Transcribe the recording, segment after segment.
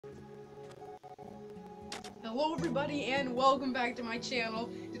Hello everybody and welcome back to my channel.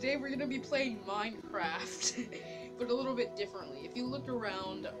 Today we're gonna be playing Minecraft, but a little bit differently. If you look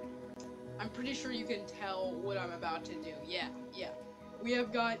around, I'm pretty sure you can tell what I'm about to do. Yeah. We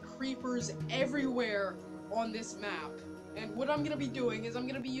have got creepers everywhere on this map. And what I'm gonna be doing is I'm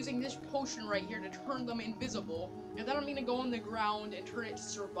gonna be using this potion right here to turn them invisible. And then I'm gonna go on the ground and turn it to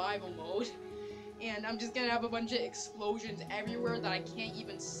survival mode. And I'm just gonna have a bunch of explosions everywhere that I can't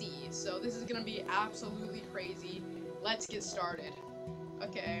even see. So this is gonna be absolutely crazy. Let's get started.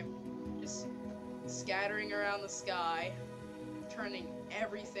 Okay, just scattering around the sky, turning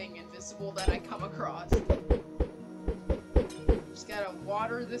everything invisible that I come across. Just gotta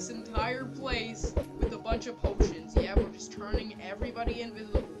water this entire place with a bunch of potions. Yeah, we're just turning everybody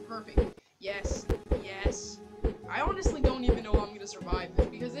invisible. Perfect. Yes. I honestly don't even know how I'm gonna survive this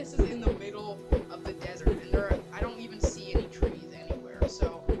because this is in the middle of the desert and I don't even see any trees anywhere,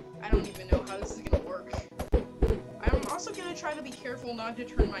 so I don't even know how this is gonna work. I'm also gonna try to be careful not to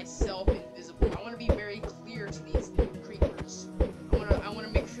turn myself invisible. I want to be very clear to these creepers. I wanna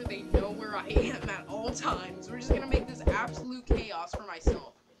make sure they know where I am at all times. We're just gonna make this absolute chaos for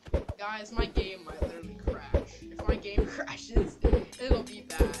myself. Guys, my game might literally crash. If my game crashes, it'll be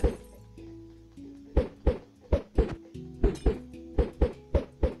bad.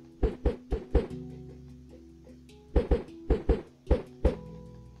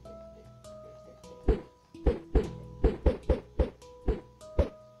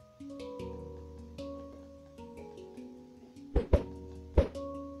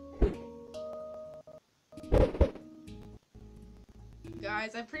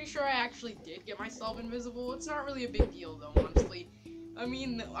 Guys, I'm pretty sure I actually did get myself invisible. It's not really a big deal though, honestly. I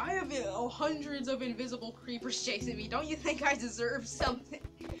mean, I have hundreds of invisible creepers chasing me. Don't you think I deserve something?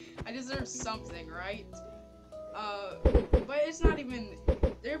 I deserve something, right? But it's not even...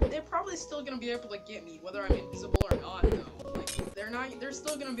 They're probably still gonna be able to get me, whether I'm invisible or not, though. Like, they're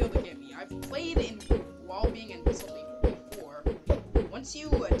still gonna be able to get me. I've played while being invisible before. Once you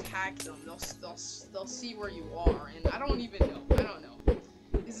attack them, they'll see where you are, and I don't even know. I don't know.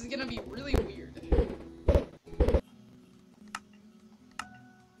 This is gonna be really weird.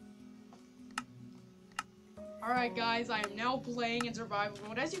 Alright guys, I am now playing in survival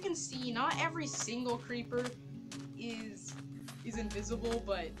mode. As you can see, not every single creeper is invisible,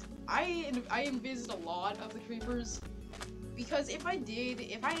 but I invised a lot of the creepers. Because if I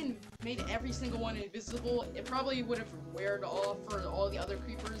made every single one invisible, it probably would have weared off for all the other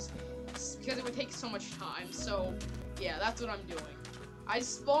creepers, because it would take so much time. So, yeah, that's what I'm doing. I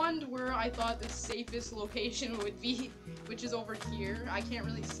spawned where I thought the safest location would be, which is over here. I can't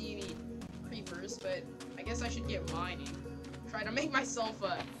really see any creepers, but I guess I should get mining. Try to make myself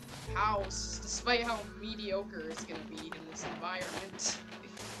a house, despite how mediocre it's gonna be in this environment.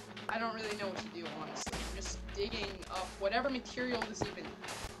 I don't really know what to do, honestly. I'm just digging up whatever material is even.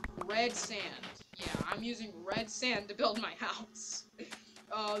 Red sand. Yeah, I'm using red sand to build my house.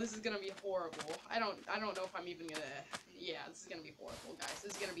 Oh, this is gonna be horrible. I don't know if I'm even gonna... Yeah, this is gonna be horrible, guys.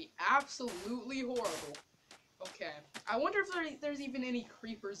 This is gonna be absolutely horrible. Okay. I wonder if there's even any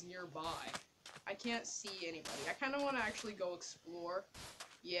creepers nearby. I can't see anybody. I kind of want to actually go explore.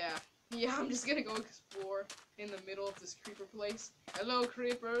 Yeah, I'm just gonna go explore in the middle of this creeper place. Hello,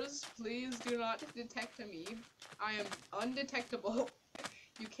 creepers. Please do not detect me. I am undetectable.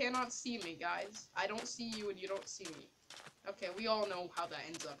 You cannot see me, guys. I don't see you and you don't see me. Okay, we all know how that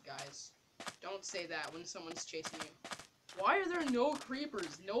ends up, guys. Don't say that when someone's chasing you. Why are there no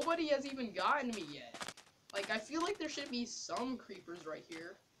creepers? Nobody has even gotten me yet. Like, I feel like there should be some creepers right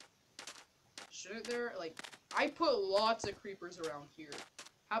here. Shouldn't there? Like, I put lots of creepers around here.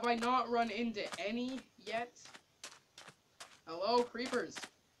 Have I not run into any yet? Hello, creepers.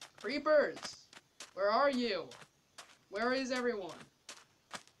 Creepers! Where are you? Where is everyone?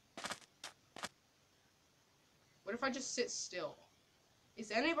 What if I just sit still?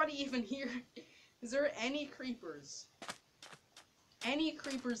 Is anybody even here? Is there any creepers? Any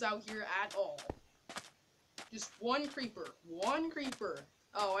creepers out here at all? Just one creeper. One creeper.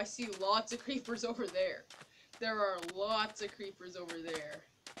 Oh, I see lots of creepers over there. There are lots of creepers over there.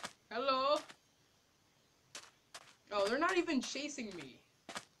 Hello? Oh, they're not even chasing me.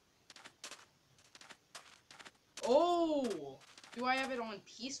 Oh! Do I have it on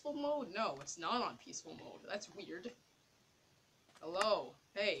peaceful mode? No, it's not on peaceful mode. That's weird. Hello?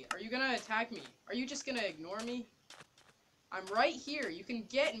 Hey, are you gonna attack me? Are you just gonna ignore me? I'm right here. You can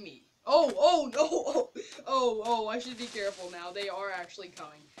get me. Oh, no! Oh, I should be careful now. They are actually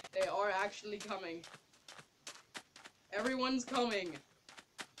coming. They are actually coming. Everyone's coming.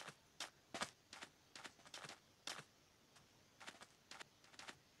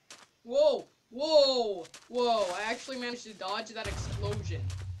 Whoa! Whoa! Whoa, I actually managed to dodge that explosion.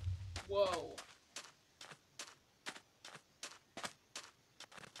 Whoa.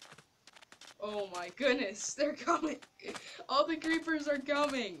 Oh my goodness, they're coming! All the creepers are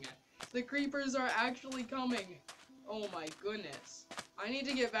coming! The creepers are actually coming! Oh my goodness. I need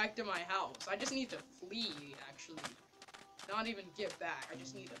to get back to my house. I just need to flee, actually. Not even get back, I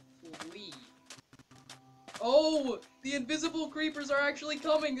just need to flee. Oh! The invisible creepers are actually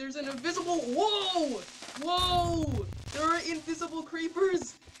coming! There's an invisible— Whoa! Whoa! There are invisible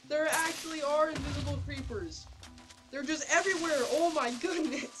creepers! There actually are invisible creepers! They're just everywhere! Oh my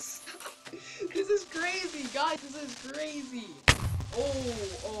goodness! This is crazy! Guys, this is crazy!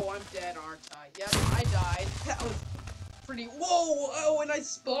 Oh, I'm dead, aren't I? Yep, I died. That was pretty— Whoa! Oh, and I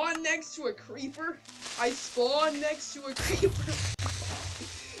spawned next to a creeper? I spawned next to a creeper!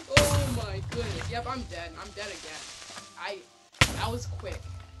 Oh my goodness. Yep, I'm dead. I'm dead again. That was quick.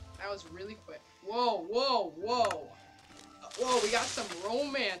 That was really quick. Whoa, whoa, whoa. Whoa, we got some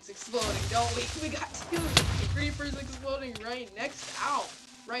romance exploding, don't we? We got two creepers exploding right next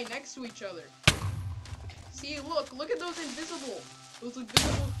to each other. See, look at those invisible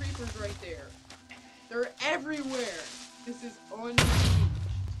creepers right there. They're everywhere. This is unhinged.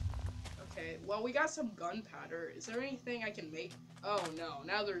 Okay, well, we got some gunpowder. Is there anything I can make? Oh no,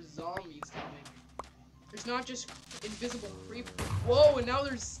 now there's zombies coming. There's not just invisible creepers. Whoa, and now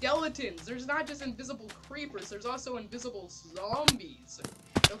there's skeletons. There's not just invisible creepers, there's also invisible zombies.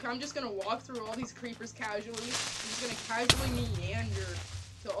 Okay, I'm just gonna walk through all these creepers casually. I'm just gonna casually meander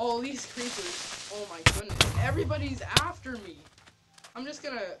to all these creepers. Oh my goodness, everybody's after me. I'm just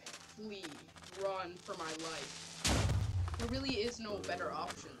gonna flee, run for my life. There really is no better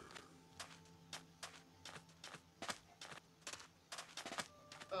option.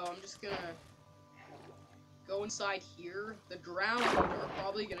 Oh, I'm just gonna go inside here. The drowned are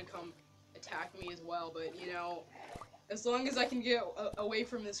probably gonna come attack me as well, but you know, as long as I can get away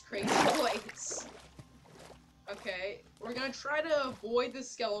from this crazy place. Okay, we're gonna try to avoid the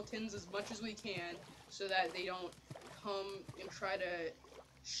skeletons as much as we can so that they don't come and try to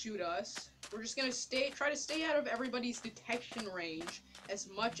shoot us. We're just gonna try to stay out of everybody's detection range as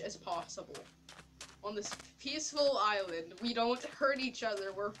much as possible. On this peaceful island, we don't hurt each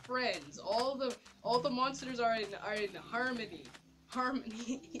other. We're friends. All the monsters are in harmony.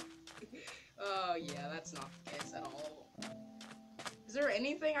 Harmony. Oh yeah, that's not the case at all. Is there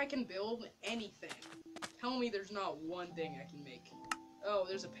anything I can build? Anything? Tell me there's not one thing I can make. Oh,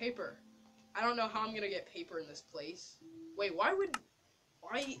 there's a paper. I don't know how I'm gonna get paper in this place. Wait, why?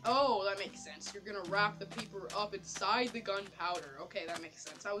 Oh, that makes sense. You're gonna wrap the paper up inside the gunpowder. Okay, that makes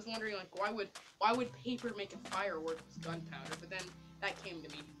sense. I was wondering, like, why would paper make a firework with gunpowder? But then that came to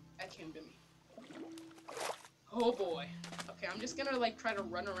me. Oh boy. Okay, I'm just gonna like try to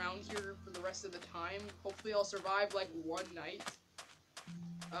run around here for the rest of the time. Hopefully I'll survive like one night.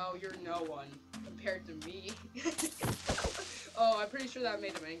 Oh, you're no one compared to me. Oh, I'm pretty sure that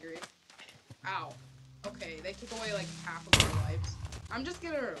made him angry. Ow. Okay, they took away like half of our lives. I'm just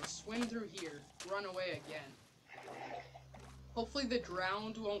gonna swim through here, run away again. Hopefully the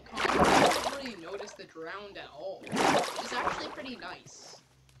drowned won't come. I haven't really noticed the drowned at all. It's actually pretty nice.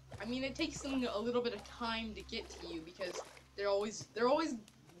 I mean, it takes them a little bit of time to get to you because they're always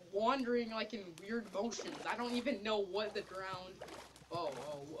wandering like in weird motions. I don't even know what the drowned. Oh.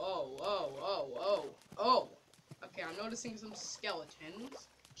 Okay, I'm noticing some skeletons.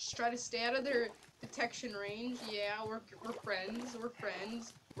 Just try to stay out of their detection range. Yeah, we're friends.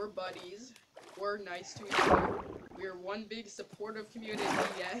 We're buddies. We're nice to each other. We're one big supportive community,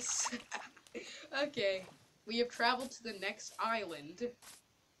 yes. Okay, we have traveled to the next island,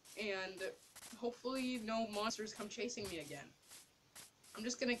 and hopefully no monsters come chasing me again. I'm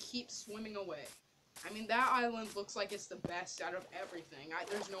just gonna keep swimming away. I mean, that island looks like it's the best out of everything.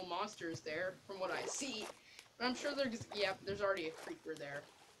 There's no monsters there, from what I see. But I'm sure there's already a creeper there.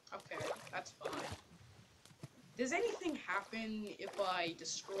 Okay, that's fine. Does anything happen if I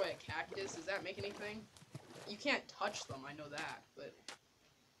destroy a cactus? Does that make anything? You can't touch them, I know that, but...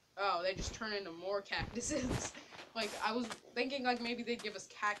 Oh, they just turn into more cactuses. Like, I was thinking, like, maybe they'd give us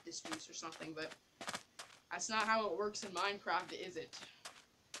cactus juice or something, but... That's not how it works in Minecraft, is it?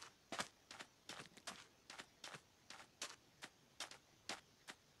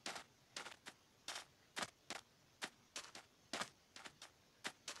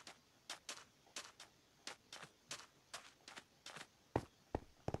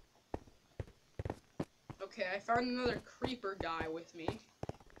 Okay, I found another creeper guy with me.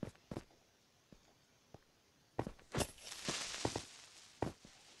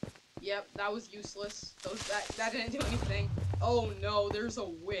 Yep, that was useless. That didn't do anything. Oh no, there's a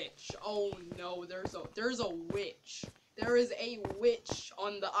witch. Oh no, there's a witch. There is a witch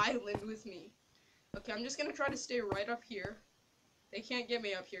on the island with me. Okay, I'm just gonna try to stay right up here. They can't get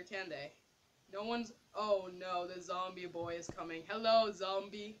me up here, can they? No one's... Oh no, the zombie boy is coming. Hello,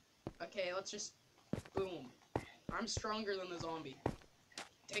 zombie. Okay, let's just... Boom. I'm stronger than the zombie.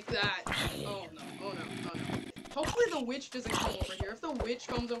 Take that. Oh no, oh no, oh no. Hopefully the witch doesn't come over here. If the witch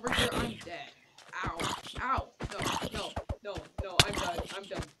comes over here, I'm dead. Ow. Ow. No, no, no, no, I'm done. I'm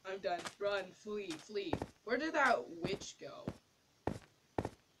done. I'm done. Run. Flee. Flee. Where did that witch go?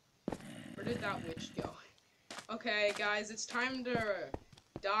 Where did that witch go? Okay, guys, it's time to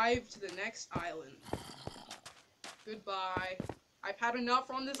dive to the next island. Goodbye. I've had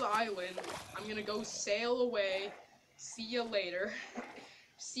enough on this island. I'm gonna go sail away. See you later.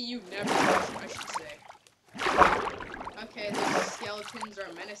 See you never, I should say. Okay, those skeletons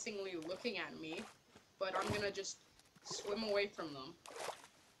are menacingly looking at me, but I'm gonna just swim away from them.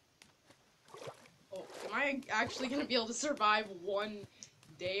 Oh, am I actually gonna be able to survive one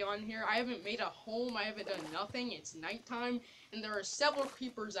day on here? I haven't made a home, I haven't done nothing, it's nighttime, and there are several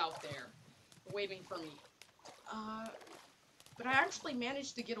creepers out there waiting for me. But I actually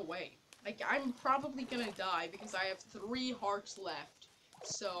managed to get away. Like, I'm probably gonna die because I have 3 hearts left.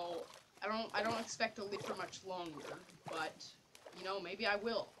 So, I don't expect to live for much longer, but, you know, maybe I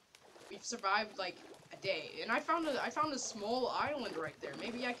will. We've survived, like, a day, and I found a small island right there.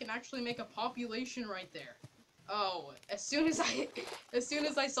 Maybe I can actually make a population right there. Oh, as soon as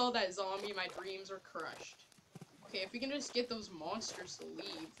I saw that zombie, my dreams were crushed. Okay, if we can just get those monsters to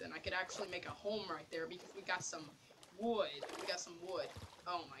leave, then I could actually make a home right there because we got some wood. We got some wood.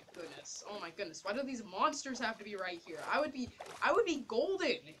 Oh my goodness. Oh my goodness. Why do these monsters have to be right here? I would be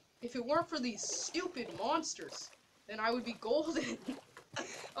golden if it weren't for these stupid monsters. Then I would be golden.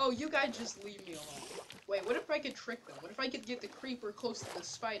 Oh, you guys just leave me alone. Wait, what if I could trick them? What if I could get the creeper close to the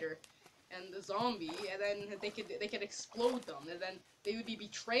spider and the zombie, and then they could explode them, and then they would be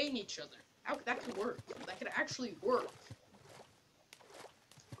betraying each other? That could work. That could actually work.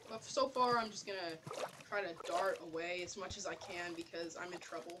 But so far, I'm just gonna try to dart away as much as I can because I'm in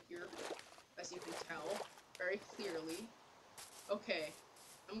trouble here, as you can tell very clearly. Okay,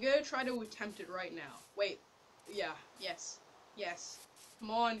 I'm gonna try to attempt it right now. Wait, yeah, yes, yes. Come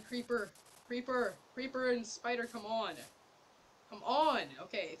on, creeper, creeper, creeper and spider, come on. Come on!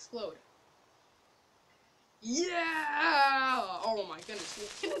 Okay, explode. Yeah! Oh my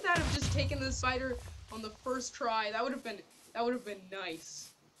goodness. Couldn't that have just taken the spider on the first try? That would have been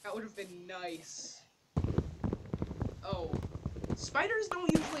nice. That would have been nice. Oh. Spiders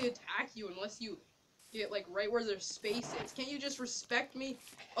don't usually attack you unless you get, like, right where their space is. Can't you just respect me?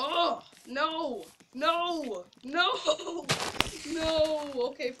 Oh! No! No! No! No!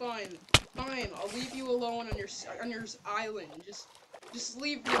 Okay, fine. Fine. I'll leave you alone on your island. Just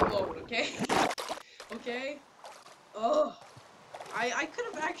leave me alone, okay? Okay? Ugh. I could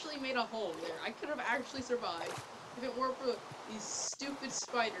have actually made a home there. I could have actually survived if it weren't for these stupid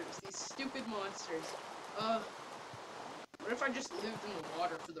spiders, these stupid monsters. What if I just lived in the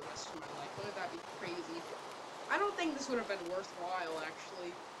water for the rest of my life? Wouldn't that be crazy? I don't think this would have been worthwhile,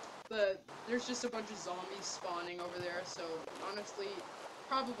 actually. But there's just a bunch of zombies spawning over there, so honestly,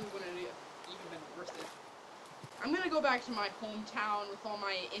 probably wouldn't have even been worth it. I'm gonna go back to my hometown with all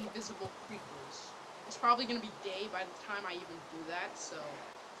my invisible creepers. It's probably gonna be day by the time I even do that, so,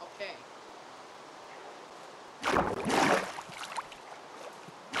 okay.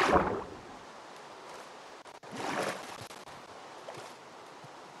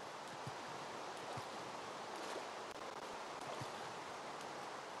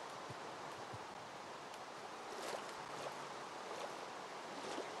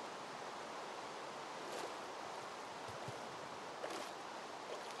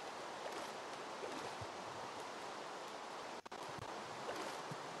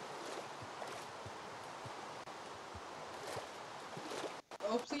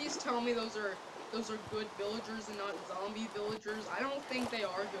 Oh, please tell me those are good villagers and not zombie villagers. I don't think they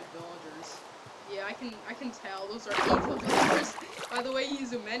are good villagers. Yeah, I can tell those are evil villagers. By the way,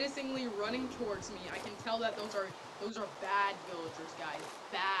 he's menacingly running towards me. I can tell that those are bad villagers, guys.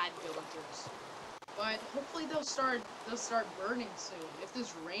 Bad villagers. But hopefully they'll start burning soon. If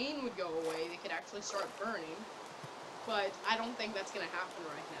this rain would go away, they could actually start burning. But I don't think that's gonna happen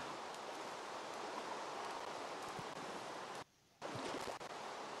right now.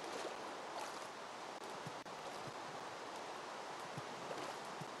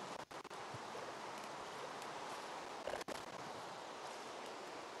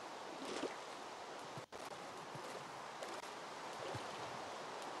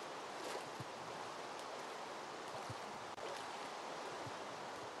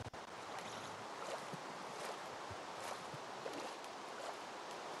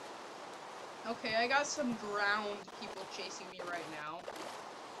 Okay, I got some ground people chasing me right now.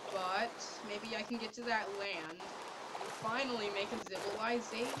 But maybe I can get to that land and finally make a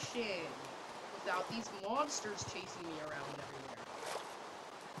civilization without these monsters chasing me around everywhere.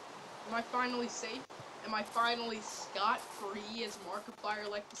 Am I finally safe? Am I finally scot-free, as Markiplier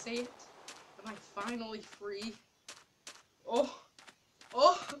like to say it? Am I finally free? Oh!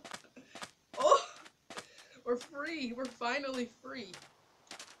 Oh! Oh! We're free! We're finally free!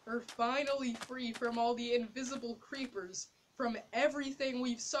 We're finally free from all the invisible creepers, from everything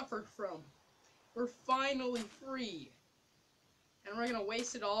we've suffered from. We're finally free. And we're gonna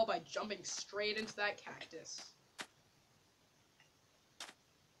waste it all by jumping straight into that cactus.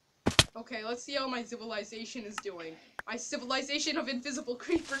 Okay, let's see how my civilization is doing. My civilization of invisible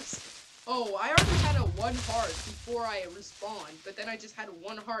creepers. Oh, I already had a 1 heart before I respawned, but then I just had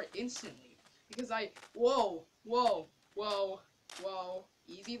 1 heart instantly. Because whoa, whoa, whoa, whoa.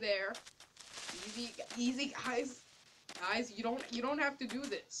 Easy there. Easy, guys. Guys, you don't have to do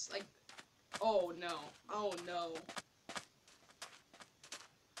this. Like, oh no. Oh no.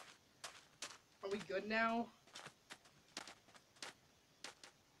 Are we good now?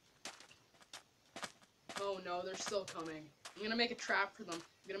 Oh no, they're still coming. I'm gonna make a trap for them.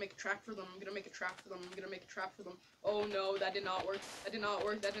 I'm gonna make a trap for them. I'm gonna make a trap for them. I'm gonna make a trap for them. Oh no, that did not work. That did not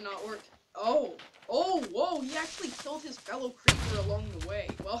work. That did not work. Oh! Oh, whoa, he actually killed his fellow creeper along the way.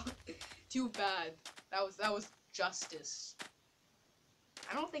 Well, too bad. That was justice.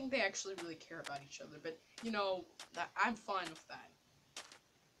 I don't think they actually really care about each other, but, you know, I'm fine with that.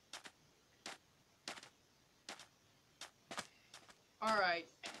 Alright.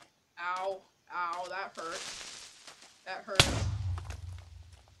 Ow. Ow, that hurt. That hurt.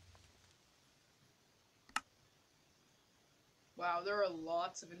 Wow, there are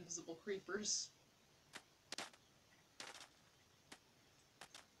lots of invisible creepers.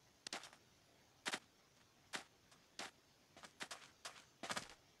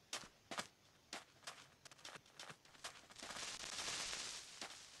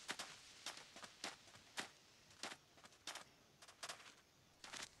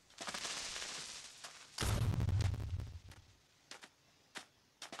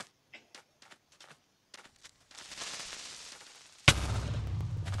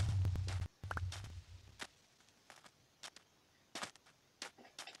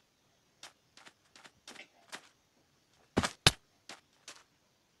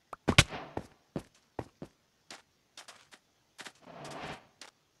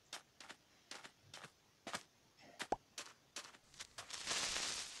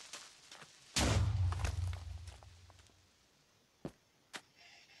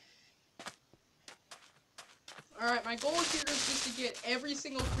 Alright, my goal here is just to get every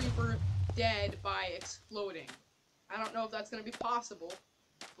single creeper dead by exploding. I don't know if that's going to be possible,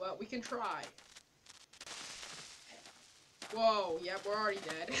 but we can try. Whoa, yeah, we're already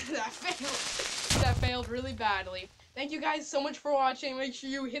dead. That failed. That failed really badly. Thank you guys so much for watching. Make sure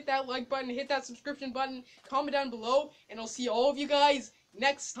you hit that like button, hit that subscription button, comment down below, and I'll see all of you guys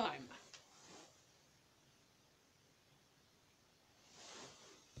next time.